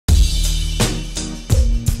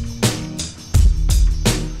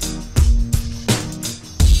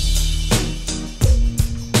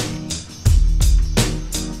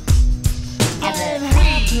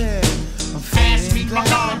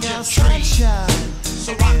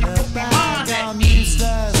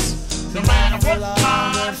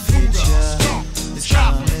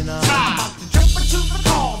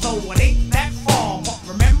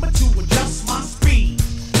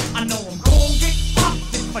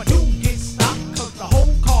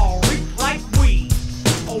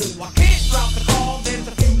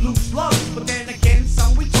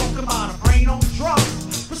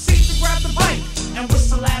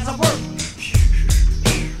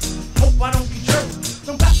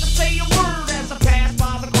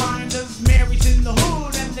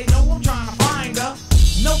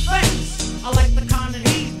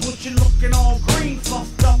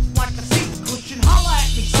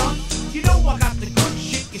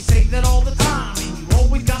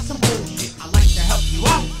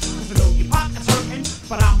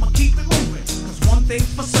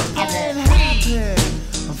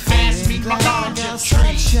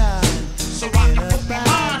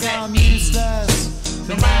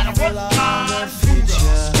what kind of future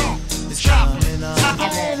is coming up. I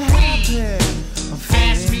can't help it, I'm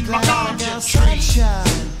feeling like I got sunshine.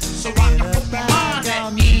 So I can put my mind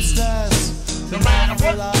at ease. No matter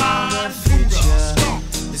what kind of future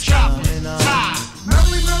is coming up.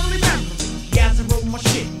 Merrily, yes, I wrote my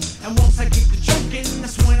shit. And once I get the joking,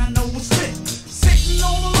 that's when I know it's lit. Sitting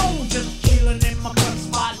all alone, just chilling in my cut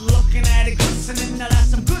spot, looking at it glistening. Now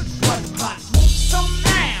that's some good blood clot. Smoke some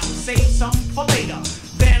now, save some for later.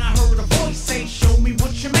 Then I heard a voice say, show me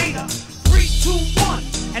what you made of. 3, 2, 1,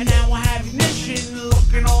 and now I have ignition.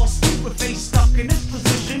 Looking all stupid face, stuck in this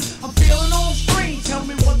position. I'm feeling all strange, tell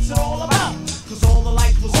me what's it all about. Cause all the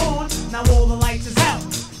lights was on, now all the lights is out.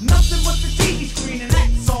 Nothing but the TV screen and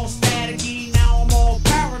that's all staticky. Now I'm all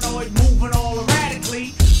paranoid, moving all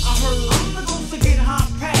erratically. I heard I'm the ghost to get hot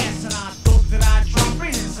pass, and I thought that I'd drop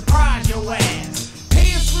in and surprise your ass.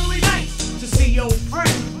 Hey, it's really nice to see your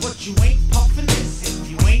friend, but you ain't puffin' this if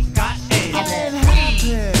you ain't got air. I can't help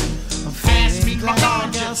it, I'm feeling like I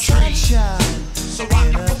got sunshine. So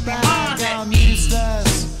I can put my mind at ease.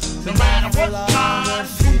 No matter what kind of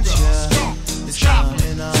future is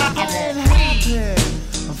coming up. I can't help it,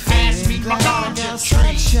 I'm feeling like I got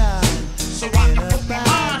sunshine. So I can put my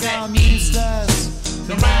mind at ease.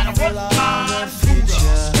 No matter what kind of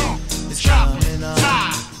future is coming up.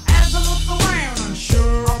 As I look around,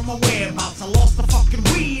 unsure of my whereabouts, I lost the fucking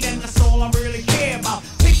weed and that's all I really care about.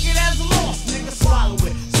 Take it as a loss, nigga, swallow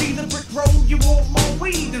it. See the brick road, you want more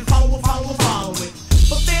weed, then follow it.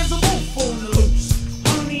 But there's a wolf on the loose.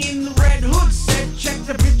 Honey in the red hood said, check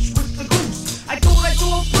the bitch with the goose. I thought I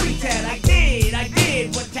saw a pretty tad, I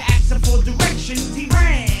did. But to ask him for directions, he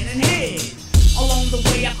ran and hid. Along the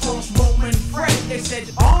way I crossed Rome and Fred. They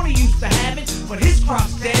said Barney used to have it, but his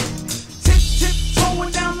crop's dead.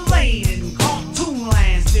 Tiptoeing down the lane in cartoon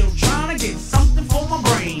land, still trying to get something for my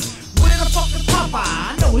brain. Where the fuck is Popeye?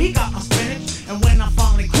 I know he got my spinach. And when I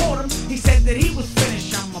finally caught him, he said that he was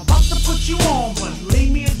finished. I'm about to put you on, but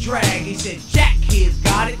leave me a drag. He said, Jack, here's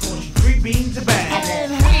got it, cost you 3 beans a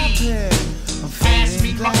bag.